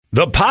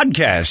The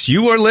podcast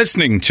you are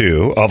listening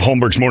to of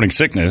Holmberg's Morning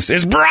Sickness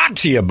is brought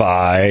to you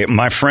by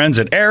my friends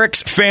at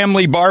Eric's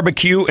Family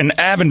Barbecue in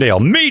Avondale.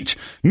 Meet,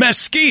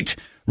 mesquite,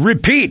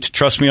 repeat.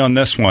 Trust me on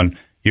this one.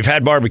 You've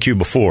had barbecue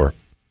before,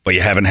 but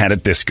you haven't had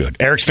it this good.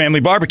 Eric's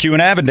Family Barbecue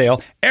in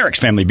Avondale,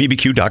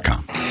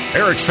 ericsfamilybbq.com.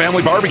 Eric's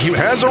Family Barbecue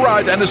has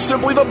arrived and is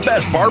simply the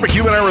best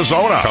barbecue in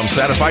Arizona. Come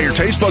satisfy your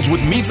taste buds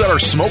with meats that are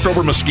smoked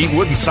over mesquite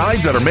wood and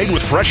sides that are made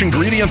with fresh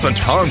ingredients and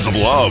tons of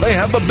love. They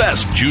have the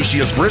best,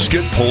 juiciest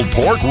brisket, pulled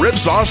pork, rib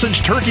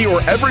sausage, turkey,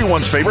 or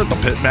everyone's favorite, the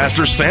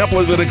Pitmaster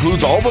sampler that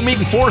includes all the meat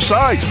and 4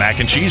 sides.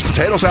 Mac and cheese,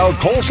 potato salad,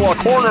 coleslaw,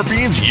 corn, or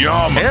beans,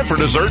 yum. And for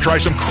dessert, try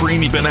some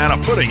creamy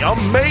banana pudding,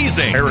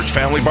 amazing. Eric's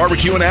Family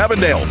Barbecue in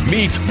Avondale.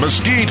 Meat,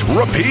 mesquite,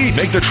 repeat.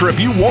 Make the trip,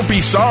 you won't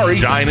be sorry.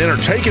 Dine in or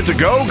take it to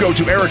go. Go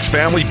to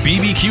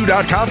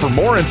ericsfamilybbq.com for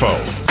more info.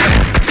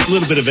 A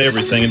little bit of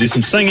everything. I do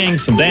some singing,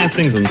 some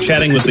dancing, some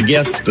chatting with the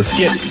guests, the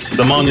skits,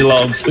 the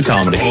monologues, the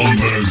comedy.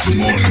 Holmberg's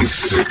Morning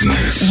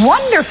Sickness.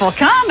 Wonderful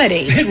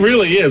comedy. It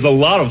really is a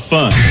lot of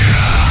fun. 98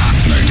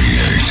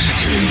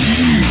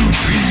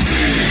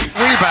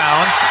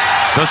 Rebound.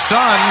 The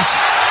Suns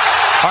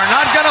are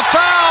not going to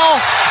foul.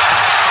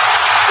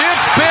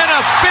 It's been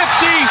a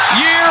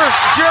 50-year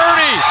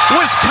journey.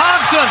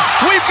 Wisconsin,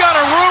 we've got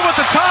a room at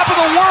the top of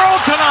the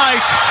world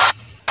tonight.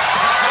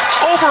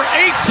 Over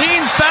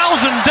 18,000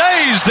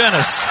 days,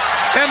 Dennis.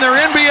 And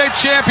they're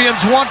NBA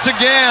champions once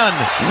again.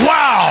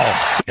 Wow.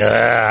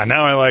 Yeah,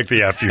 now I like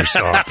the FU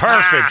song.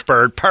 Perfect,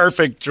 Bird.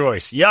 Perfect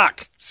choice.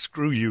 Yuck.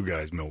 Screw you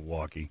guys,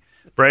 Milwaukee.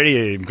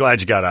 Brady, I'm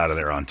glad you got out of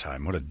there on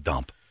time. What a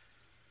dump.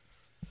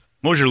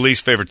 What was your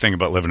least favorite thing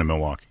about living in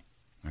Milwaukee?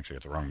 Actually,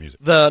 got the wrong music.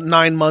 The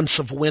 9 months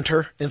of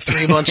winter and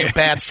 3 months of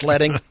bad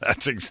sledding.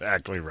 That's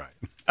exactly right.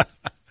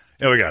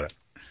 Yeah, we got it.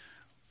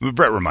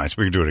 Brett reminds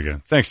me we can do it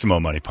again. Thanks to Mo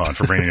Money Pond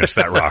for bringing us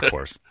that rock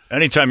horse.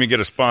 Anytime you get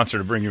a sponsor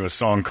to bring you a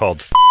song called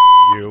F***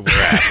 You, we're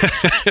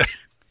at.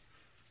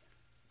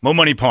 Mo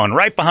Money Pond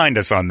right behind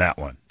us on that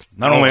one.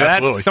 Not only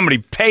that, somebody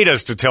paid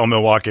us to tell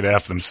Milwaukee to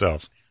F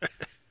themselves.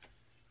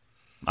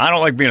 I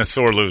don't like being a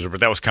sore loser, but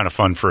that was kind of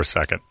fun for a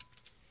second.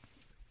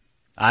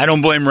 I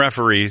don't blame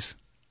referees.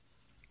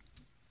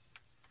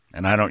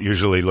 And I don't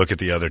usually look at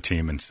the other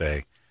team and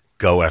say,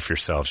 go F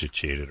yourselves, you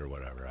cheated or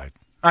whatever.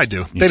 I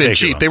do. They didn't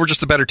cheat. They were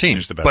just a better team.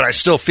 But I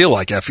still feel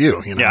like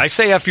FU. You know? Yeah, I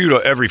say FU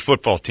to every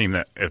football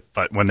team,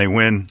 but when they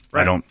win,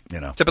 right. I don't,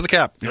 Tip of the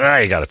cap. Yeah,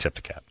 you got to tip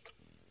the cap.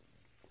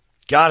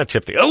 Got to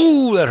tip the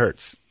Oh, that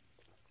hurts.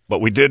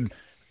 But we did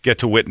get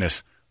to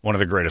witness one of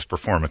the greatest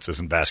performances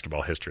in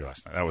basketball history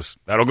last night.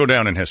 That'll go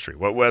down in history.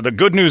 Well, the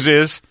good news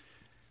is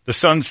the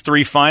Suns'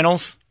 3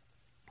 finals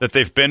that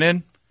they've been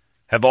in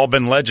have all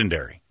been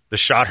legendary. The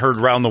shot heard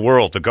around the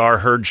world, the Gar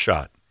Heard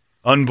shot.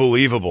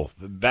 Unbelievable.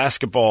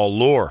 Basketball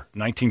lore,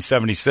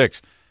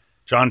 1976.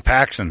 John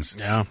Paxson's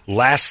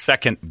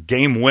last-second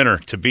game winner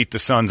to beat the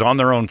Suns on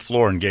their own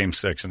floor in Game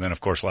 6. And then,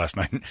 of course, last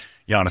night,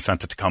 Giannis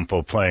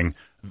Antetokounmpo playing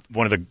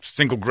one of the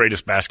single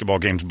greatest basketball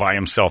games by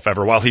himself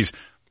ever while he's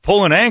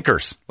pulling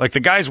anchors. Like the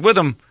guys with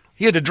him,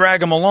 he had to drag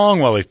them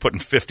along while he's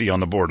putting 50 on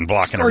the board and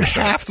blocking Scored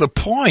half the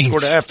points.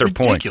 Scored half their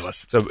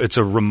Ridiculous. points. So it's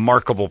a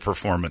remarkable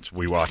performance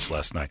we watched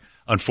last night.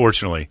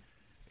 Unfortunately,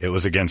 it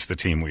was against the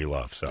team we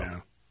love. So.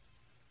 Yeah.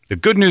 The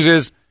good news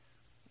is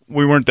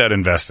we weren't that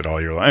invested all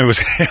year long. It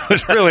was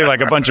really like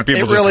a bunch of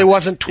people. It really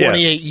wasn't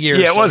 28 years.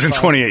 Yeah, it wasn't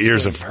 28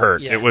 years of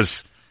hurt. Yeah. It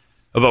was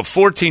about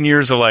 14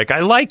 years of like, I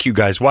like you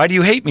guys. Why do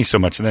you hate me so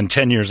much? And then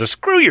 10 years of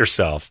screw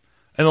yourself.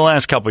 And the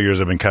last couple of years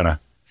I've been kind of,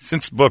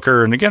 since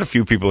Booker, and they got a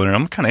few people in there,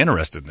 I'm kind of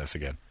interested in this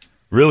again.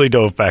 Really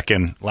dove back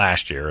in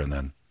last year, and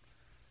then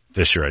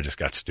this year I just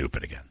got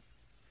stupid again.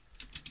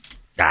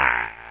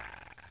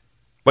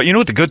 But you know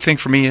what the good thing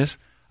for me is?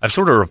 I've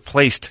sort of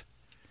replaced...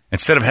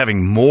 Instead of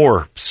having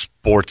more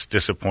sports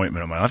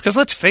disappointment in my life, because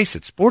let's face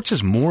it, sports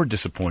is more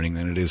disappointing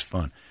than it is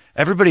fun.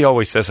 Everybody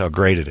always says how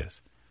great it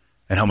is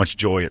and how much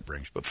joy it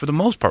brings. But for the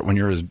most part, when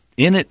you're as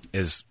in it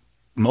as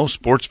most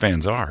sports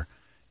fans are,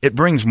 it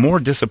brings more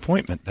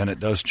disappointment than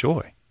it does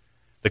joy.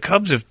 The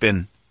Cubs have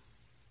been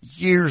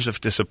years of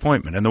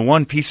disappointment, and the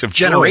one piece of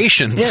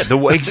generations.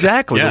 Joy,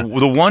 exactly. Yeah.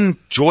 The one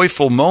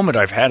joyful moment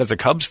I've had as a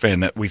Cubs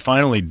fan that we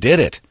finally did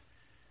it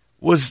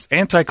was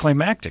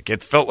anticlimactic.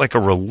 It felt like a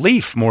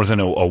relief more than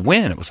a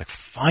win. It was like,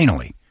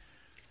 finally.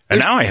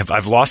 And now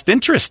I've lost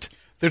interest.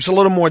 There's a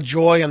little more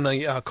joy on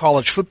the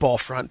college football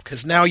front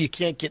because now you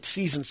can't get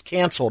seasons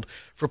canceled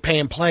for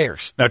paying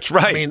players. That's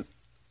right. I mean,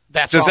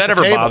 that's Does off that the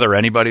ever table. bother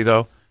anybody,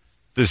 though?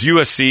 Does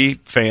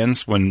USC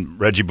fans, when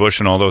Reggie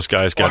Bush and all those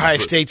guys got... Ohio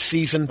State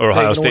season. Or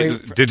Ohio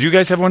State. Did you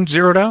guys have one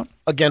zeroed out?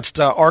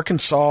 Against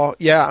Arkansas.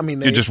 Yeah, I mean...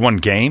 You just one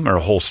game or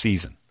a whole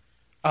season?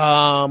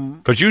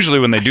 Because usually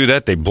when they do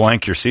that, they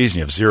blank your season.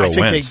 You have 0 wins.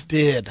 I think they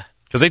did.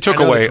 Because they took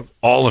away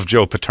all of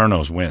Joe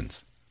Paterno's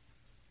wins.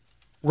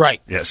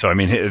 Right. Yeah, so I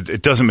mean,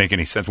 it doesn't make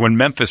any sense. When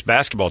Memphis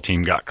basketball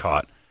team got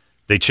caught,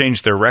 they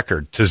changed their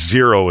record to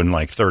 0 in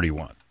like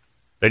 31.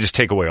 They just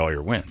take away all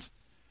your wins.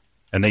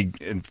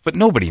 But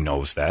nobody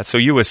knows that. So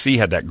USC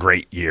had that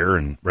great year,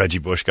 and Reggie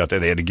Bush got there.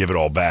 They had to give it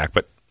all back.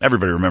 But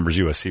everybody remembers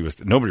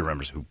USC. Nobody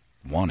remembers who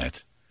won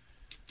it.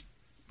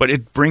 But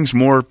it brings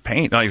more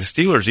pain. Like the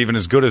Steelers, even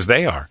as good as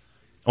they are,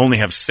 only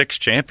have 6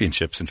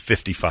 championships and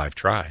 55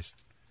 tries.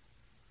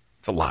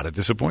 It's a lot of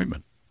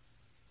disappointment.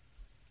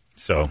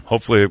 So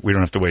hopefully we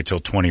don't have to wait till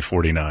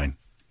 2049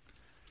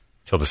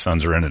 till the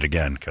Suns are in it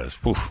again because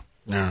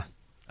I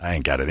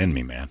ain't got it in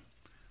me, man.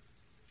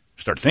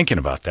 Start thinking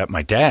about that.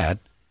 My dad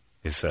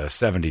is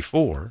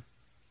 74.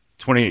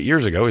 28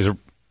 years ago, he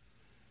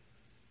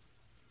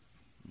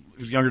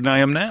was younger than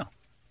I am now.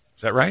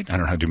 Is that right? I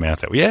don't know how to do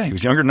math that way. Yeah, he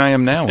was younger than I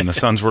am now when the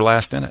Suns were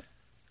last in it.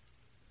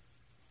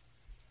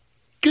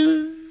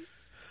 Good.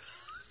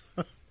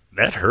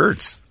 That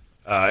hurts.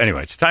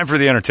 Anyway, it's time for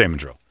the entertainment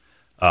drill.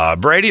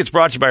 Brady, it's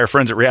brought to you by our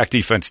friends at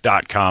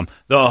ReactDefense.com,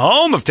 the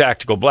home of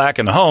Tactical Black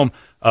and the home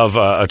of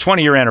a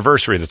 20-year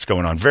anniversary that's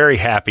going on. Very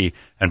happy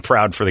and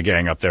proud for the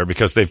gang up there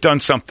because they've done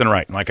something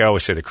right. And like I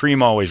always say, the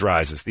cream always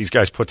rises. These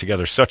guys put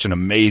together such an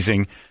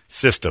amazing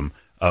system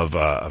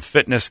of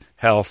fitness,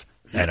 health,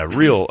 and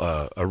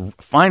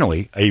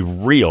finally a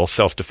real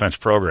self-defense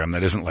program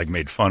that isn't like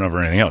made fun of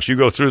or anything else. You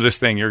go through this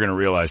thing, you're going to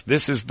realize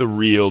this is the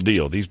real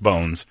deal. These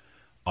bones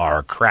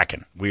are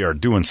cracking. We are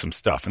doing some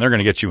stuff, and they're going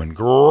to get you in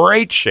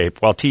great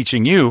shape while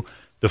teaching you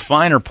the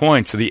finer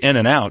points of the in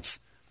and outs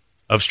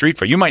of street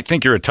fight. You might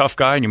think you're a tough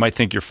guy, and you might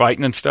think you're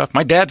fighting and stuff.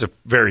 My dad's a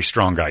very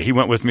strong guy. He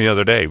went with me the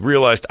other day,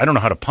 realized I don't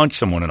know how to punch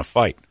someone in a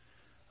fight.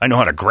 I know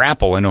how to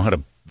grapple.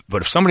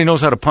 But if somebody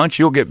knows how to punch,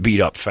 you'll get beat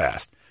up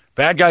fast.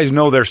 Bad guys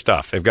know their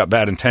stuff. They've got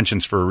bad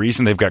intentions for a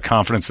reason. They've got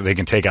confidence that they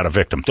can take out a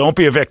victim. Don't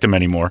be a victim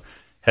anymore.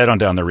 Head on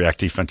down to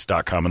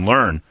ReactDefense.com and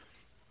learn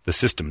the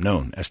system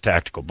known as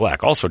Tactical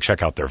Black. Also,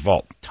 check out their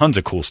vault. Tons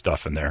of cool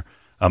stuff in there.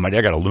 My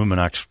dad got a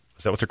Luminex.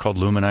 Is that what they're called?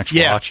 Luminex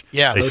watch?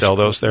 Yeah. They sell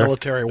those there?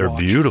 Military They're watch.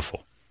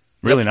 beautiful.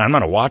 Really, I'm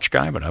not a watch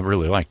guy, but I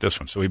really like this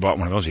one. So he bought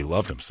one of those. He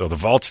loved them. So the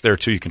vault's there,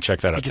 too. You can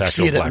check that out. You can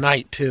see it at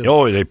night, too.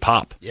 Oh, they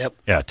pop. Yep.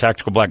 Yeah,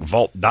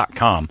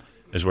 tacticalblackvault.com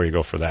is where you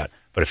go for that.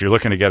 But if you're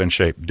looking to get in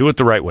shape, do it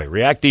the right way.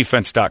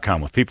 ReactDefense.com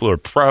with people who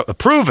are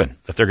proven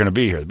that they're going to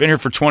be here. They've been here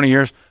for 20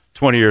 years.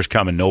 20 years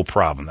coming, no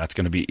problem. That's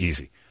going to be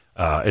easy.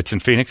 It's in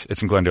Phoenix.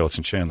 It's in Glendale. It's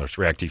in Chandler. It's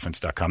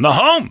ReactDefense.com. The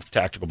home of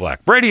Tactical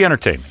Black. Brady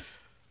Entertainment.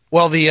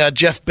 Well, the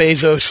Jeff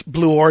Bezos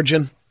Blue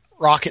Origin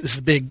rocket is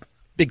the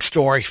big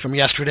story from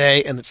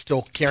yesterday, and it's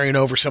still carrying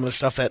over some of the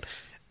stuff that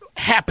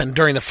happened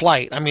during the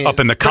flight. I mean, up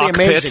in the cockpit.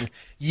 Amazing.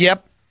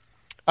 Yep.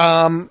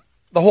 The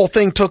whole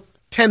thing took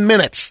 10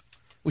 minutes,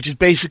 which is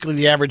basically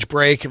the average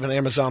break of an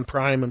Amazon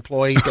Prime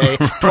employee day,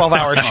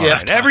 12-hour shift.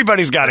 Right.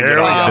 Everybody's got to get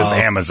off this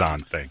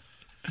Amazon thing.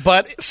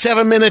 But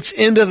 7 minutes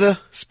into the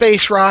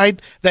space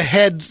ride, the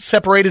head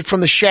separated from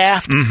the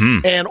shaft,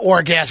 and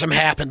orgasm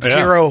happened. Yeah.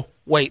 Zero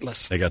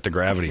weightless. They got the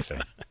gravity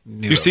thing.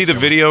 You see the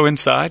video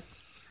inside?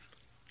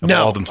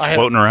 No. All them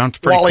floating around? It's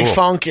pretty Wally cool.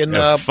 Funk and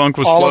Funk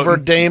was Oliver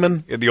floating.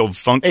 Damon. The old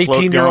Funk float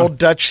 18-year-old going.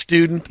 Dutch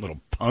student. Little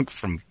punk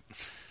from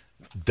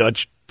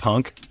Dutch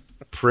punk.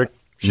 Prick.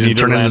 She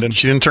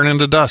didn't turn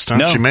into dust, huh?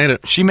 No, she made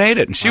it. She made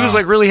it. And she was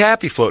like really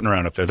happy floating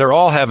around up there. They're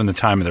all having the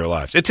time of their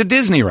lives. It's a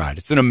Disney ride.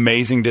 It's an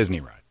amazing Disney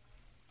ride.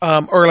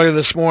 Earlier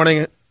this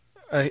morning,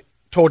 I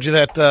told you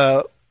that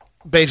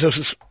Bezos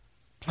is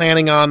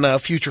planning on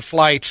future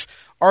flights.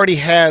 Already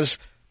has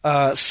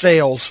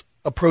sales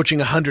approaching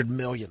 100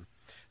 million.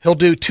 He'll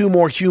do 2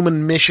 more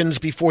human missions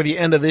before the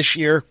end of this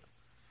year,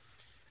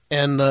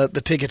 and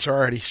the tickets are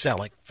already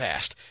selling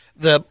fast.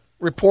 The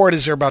report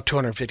is they're about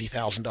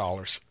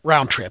 $250,000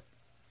 round trip.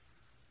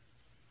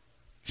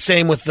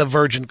 Same with the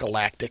Virgin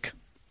Galactic.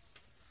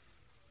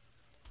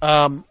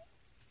 Marla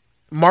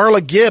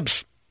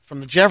Gibbs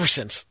from the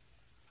Jeffersons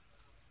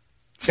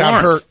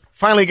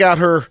finally got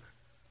her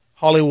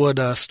Hollywood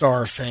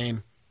Star of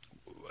Fame.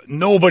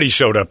 Nobody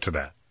showed up to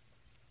that.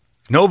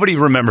 Nobody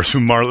remembers who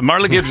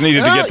Marla Gibbs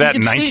needed to get that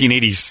in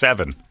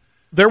 1987.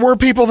 There were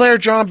people there,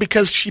 John,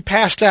 because she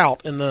passed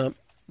out in the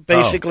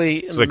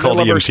middle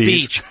of her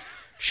speech.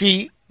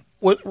 She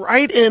was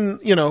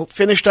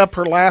finished up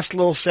her last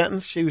little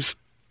sentence. She was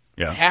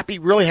happy,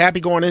 really happy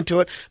going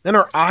into it. Then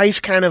her eyes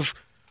kind of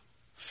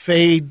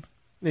fade.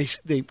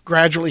 They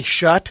gradually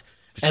shut,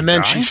 and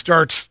then she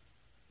starts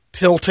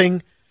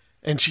tilting,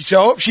 and she said,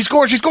 "Oh, she's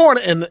going!"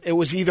 And it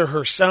was either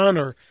her son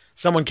or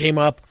someone came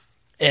up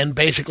and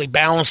basically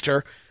balanced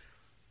her.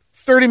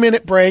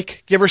 30-minute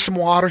break, give her some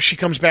water. She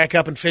comes back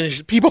up and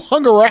finishes. People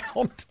hung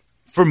around.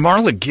 For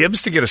Marla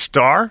Gibbs to get a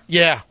star?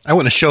 Yeah. I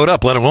wouldn't have showed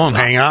up, let alone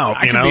hang out.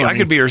 I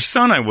could be her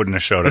son. I wouldn't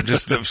have showed up.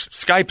 Just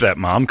Skype that,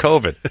 Mom.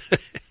 COVID.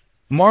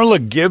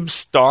 Marla Gibbs'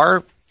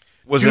 star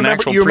was an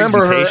actual presentation? You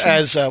remember her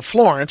as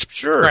Florence.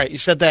 Sure. Right, you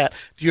said that.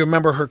 Do you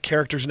remember her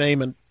character's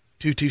name in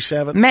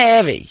 227?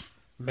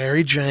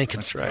 Mary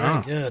Jenkins. That's right.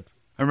 Oh. Good.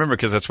 I remember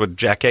because that's what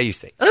Jack A.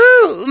 used to say.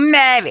 Ooh,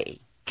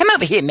 Mary. Come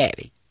over here,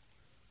 Mary.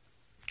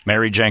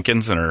 Mary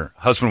Jenkins, and her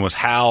husband was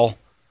Hal.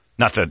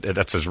 Not that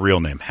that's his real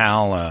name.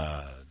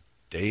 Hal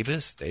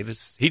Davis.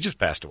 He just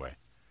passed away.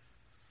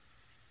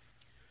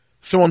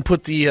 Someone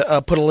put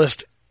a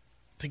list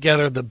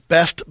together, the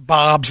best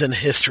Bobs in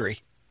history.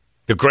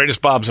 The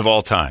greatest Bobs of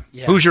all time.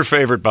 Yeah. Who's your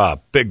favorite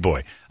Bob? Big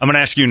boy. I'm going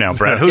to ask you now,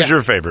 Brad. Who's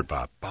your favorite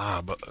Bob?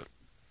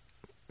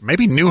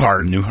 Maybe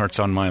Newhart. Newhart's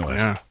on my list.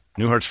 Yeah.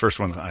 Newhart's first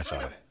one I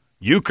thought of.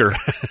 Euchre.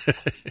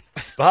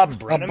 Bob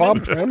Brenneman. Bob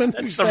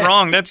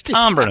Brenneman? That's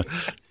Tom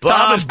Brenneman.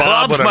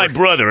 Bob's my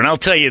brother, and I'll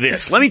tell you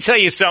this. Let me tell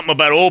you something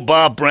about old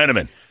Bob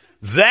Brenneman.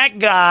 That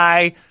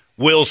guy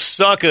will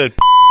suck a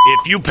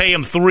if you pay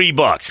him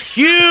 $3.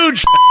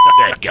 Huge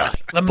that guy.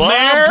 The Bob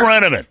mayor,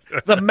 Brenneman.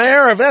 The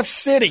mayor of F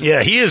City.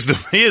 Yeah, he is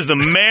the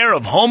mayor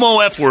of Homo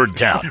F Word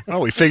Town.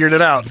 Oh, we figured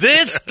it out.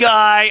 This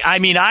guy, I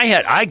mean,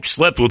 I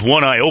slept with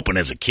one eye open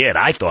as a kid.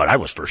 I thought I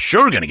was for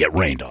sure going to get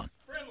rained on.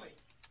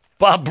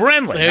 Bob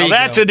Brenly. Now,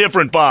 that's a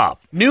different Bob.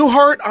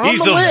 Newhart on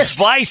He's the list. He's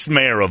the vice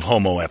mayor of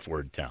Homo F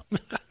Word Town.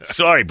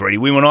 Sorry, Brady.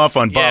 We went off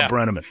on Bob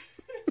Brenneman.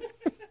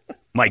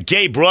 My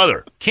gay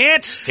brother.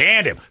 Can't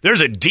stand him.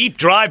 There's a deep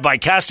drive by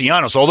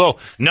Castellanos, although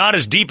not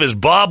as deep as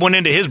Bob went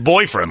into his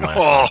boyfriend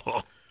last night.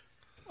 I'd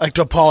like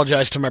to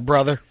apologize to my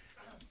brother.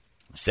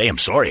 Say I'm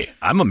sorry.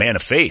 I'm a man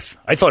of faith.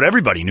 I thought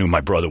everybody knew my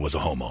brother was a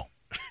homo.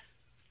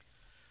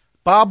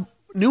 Bob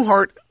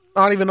Newhart,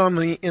 not even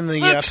in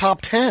the top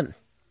 10.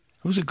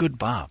 Who's a good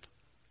Bob?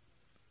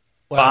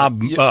 Well,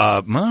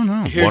 Bob,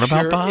 no. What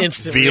about Bob?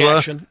 Instant Vila?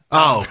 reaction.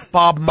 Oh,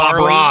 Bob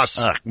Marley.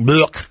 Ross.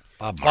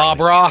 Bob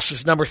Ross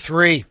is number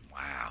 3.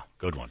 Wow,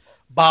 good one.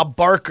 Bob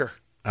Barker.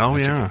 Oh,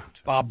 yeah.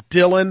 Bob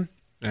Dylan.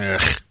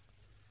 Ugh.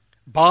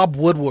 Bob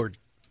Woodward.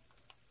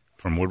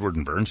 From Woodward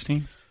and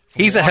Bernstein?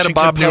 He's ahead of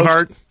Bob Post.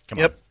 Newhart.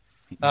 Yep.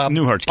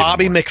 Newhart's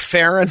Bobby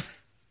McFerrin.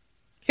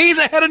 He's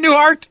ahead of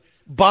Newhart.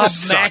 Bob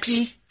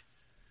Mackey.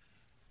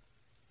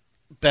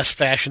 Best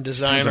fashion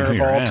designer of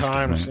all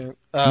time. Right?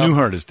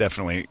 Newhart is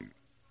definitely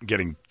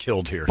getting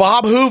killed here.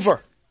 Bob Hoover.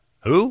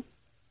 Who?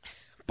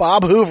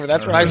 Bob Hoover.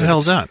 That's what I said. Who the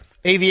hell's that?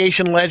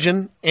 Aviation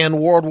legend and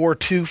World War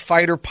II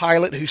fighter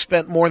pilot who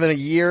spent more than a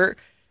year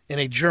in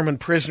a German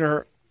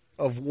prisoner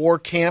of war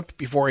camp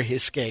before he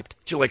escaped.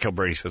 Do you like how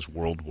Brady says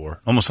World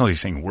War? Almost like he's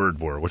saying Word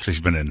War, which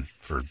he's been in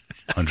for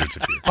hundreds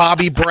of years.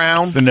 Bobby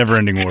Brown. The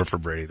never-ending war for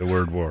Brady, the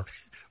Word War.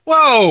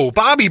 Whoa,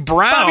 Bobby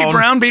Brown. Bobby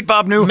Brown beat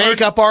Bob Newhart.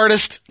 Makeup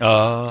artist.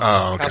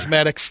 Okay.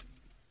 Cosmetics.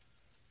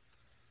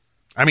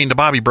 I mean, the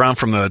Bobby Brown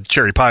from the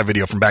Cherry Pie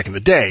video from back in the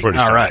day. Pretty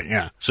All solid. right,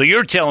 yeah. So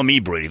you're telling me,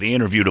 Brady, they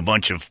interviewed a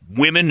bunch of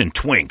women and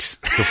twinks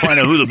to find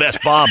out who the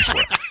best Bobs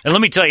were. And let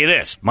me tell you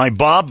this. My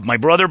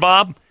brother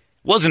Bob,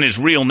 wasn't his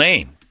real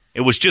name. It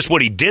was just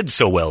what he did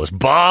so well, is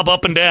Bob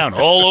up and down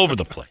all over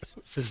the place.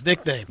 It's his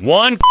nickname.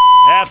 One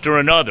after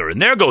another.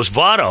 And there goes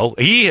Votto.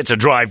 He hits a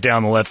drive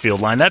down the left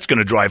field line. That's going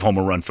to drive home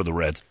a run for the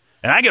Reds.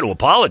 And I got to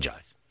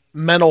apologize.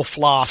 Mental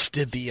Floss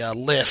did the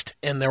list,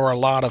 and there were a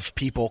lot of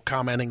people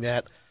commenting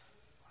that,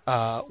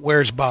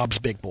 where's Bob's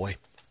Big Boy?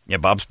 Yeah,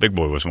 Bob's Big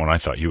Boy was one I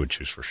thought you would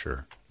choose for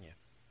sure. Yeah.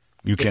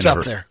 You can't It's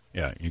up there.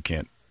 Yeah, you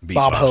can't beat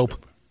Bob Bob's Hope.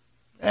 Big Boy.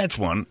 That's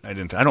one. I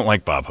don't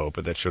like Bob Hope,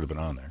 but that should have been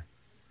on there.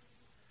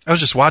 I was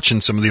just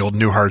watching some of the old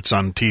Newharts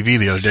on TV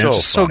the other day. It's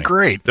just so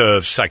great. The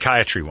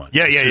psychiatry one.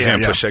 Yeah.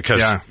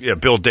 Because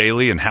Bill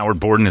Daly and Howard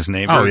Borden, his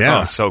neighbor. Oh,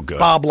 yeah. Oh, so good.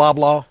 Bob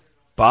Loblaw.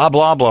 Bob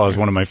Loblaw is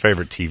one of my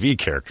favorite TV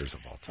characters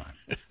of all time.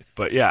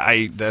 But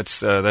yeah,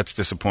 that's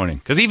disappointing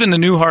because even the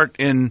Newhart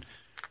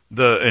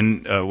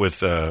with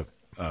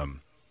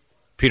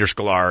Peter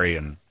Scolari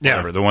and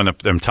whatever, the one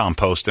that Tom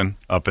Poston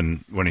up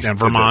in when he's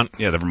Vermont,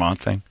 the Vermont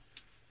thing,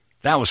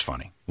 that was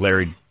funny.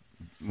 Larry,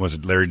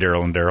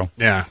 Darryl, and Daryl?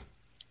 Yeah.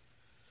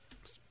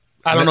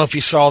 I don't know if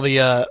you saw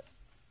the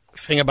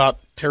thing about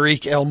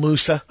Tariq El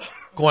Moussa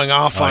going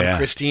off on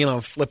Christine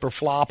on Flip or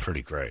Flop.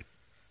 Pretty great.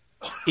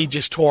 He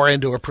just tore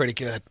into her pretty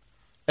good.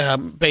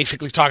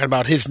 Basically talking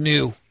about his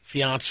new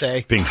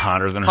fiance. Being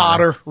hotter than her.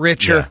 Hotter,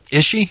 richer. Yeah.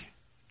 Is she?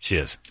 She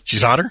is.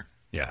 She's hotter?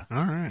 Yeah.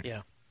 All right.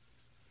 Yeah.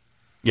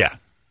 Yeah.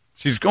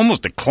 She's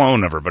almost a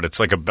clone of her, but it's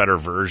like a better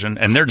version.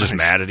 And they're just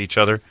mad at each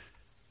other.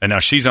 And now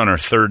she's on her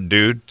third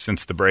dude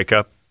since the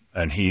breakup.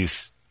 And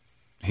he's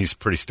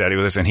pretty steady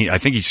with this. And I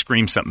think he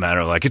screamed something at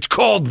her like, it's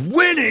called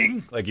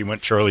winning. Like he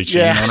went Charlie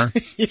Sheen on her.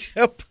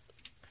 Yep.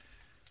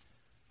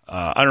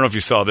 I don't know if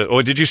you saw that.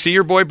 Oh, did you see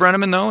your boy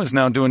Brenneman, though, is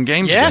now doing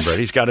games again, Brady?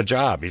 He's got a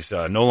job. He's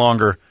no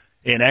longer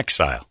in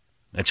exile.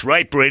 That's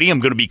right, Brady. I'm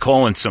going to be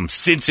calling some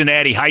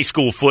Cincinnati high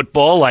school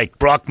football like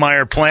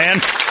Brockmeyer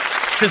planned.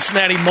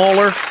 Cincinnati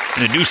Moeller.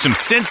 Going to do some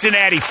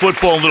Cincinnati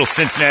football, little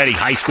Cincinnati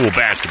high school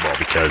basketball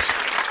because,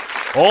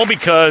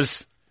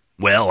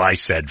 well, I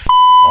said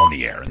on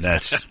the air, and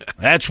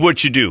that's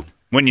what you do.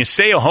 When you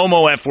say a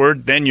homo F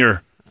word, then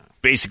you're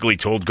basically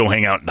told go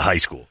hang out in the high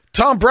school.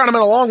 Tom Brenneman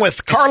along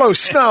with Carlos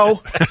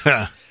Snow.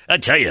 I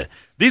tell you,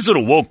 these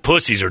little woke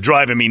pussies are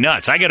driving me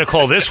nuts. I got to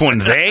call this one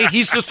they.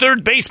 He's the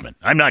third baseman.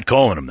 I'm not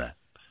calling him that.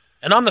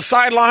 And on the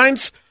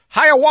sidelines,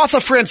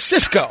 Hiawatha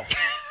Francisco.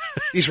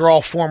 These are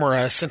all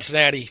former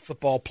Cincinnati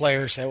football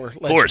players that were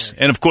legendary. Of course.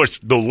 And, of course,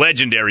 the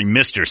legendary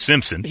Mr.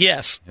 Simpson.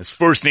 Yes. His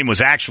first name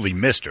was actually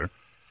Mr.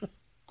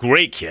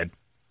 Great kid.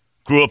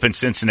 Grew up in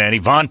Cincinnati.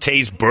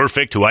 Vontaze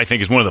Burfict, who I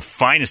think is one of the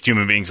finest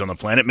human beings on the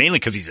planet, mainly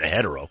because he's a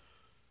hetero.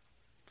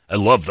 I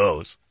love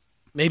those.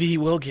 Maybe he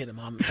will get him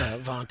on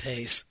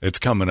Vontaze. It's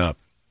coming up.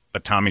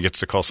 But Tommy gets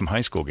to call some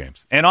high school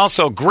games. And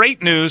also,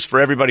 great news for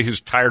everybody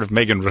who's tired of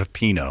Megan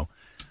Rapinoe.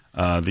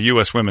 The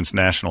U.S. women's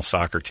national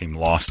soccer team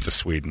lost to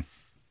Sweden.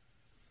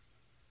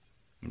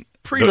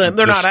 prelim.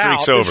 They're not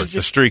out.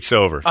 The streak's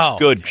over. Oh,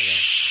 good. Okay,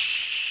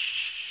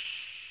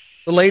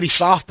 the lady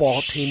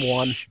softball team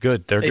won.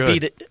 Good. They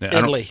beat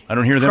Italy. I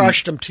don't hear them.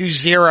 Crushed them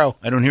 2-0.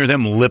 I don't hear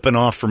them lipping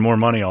off for more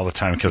money all the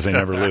time because they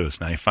never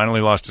lose. Now, you finally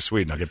lost to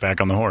Sweden. I'll get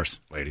back on the horse,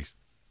 ladies.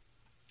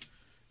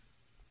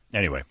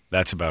 Anyway,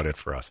 that's about it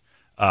for us.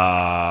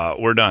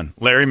 We're done.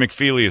 Larry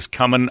McFeely is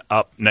coming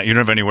up. Now, you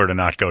don't have anywhere to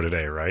not go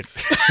today, right?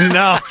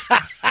 No.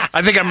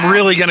 I think I'm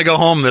really going to go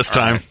home this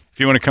time. Right. If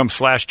you want to come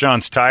slash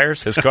John's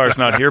tires, his car's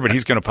not here, but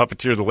he's going to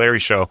puppeteer the Larry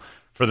Show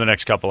for the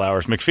next couple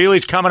hours.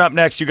 McFeely's coming up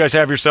next. You guys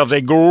have yourselves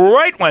a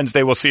great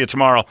Wednesday. We'll see you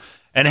tomorrow.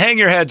 And hang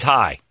your heads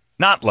high.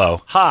 Not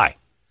low, high.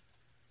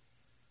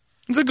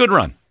 It's a good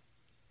run.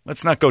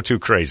 Let's not go too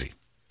crazy.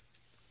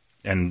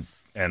 And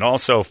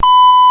also,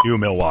 you,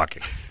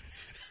 Milwaukee.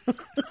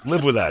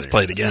 Live with that. Let's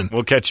play it again.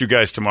 We'll catch you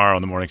guys tomorrow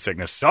on the Morning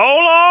Sickness. So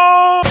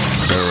long!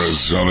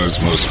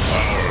 Arizona's most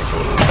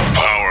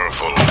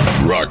powerful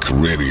rock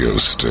radio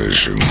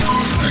station.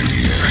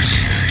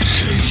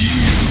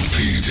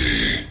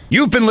 KUPD.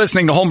 You've been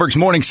listening to Holmberg's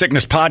Morning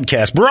Sickness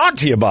Podcast, brought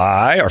to you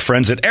by our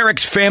friends at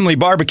Eric's Family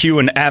Barbecue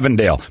in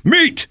Avondale.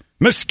 Meet,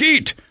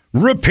 mesquite,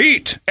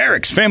 repeat.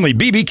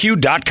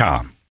 Eric'sFamilyBBQ.com.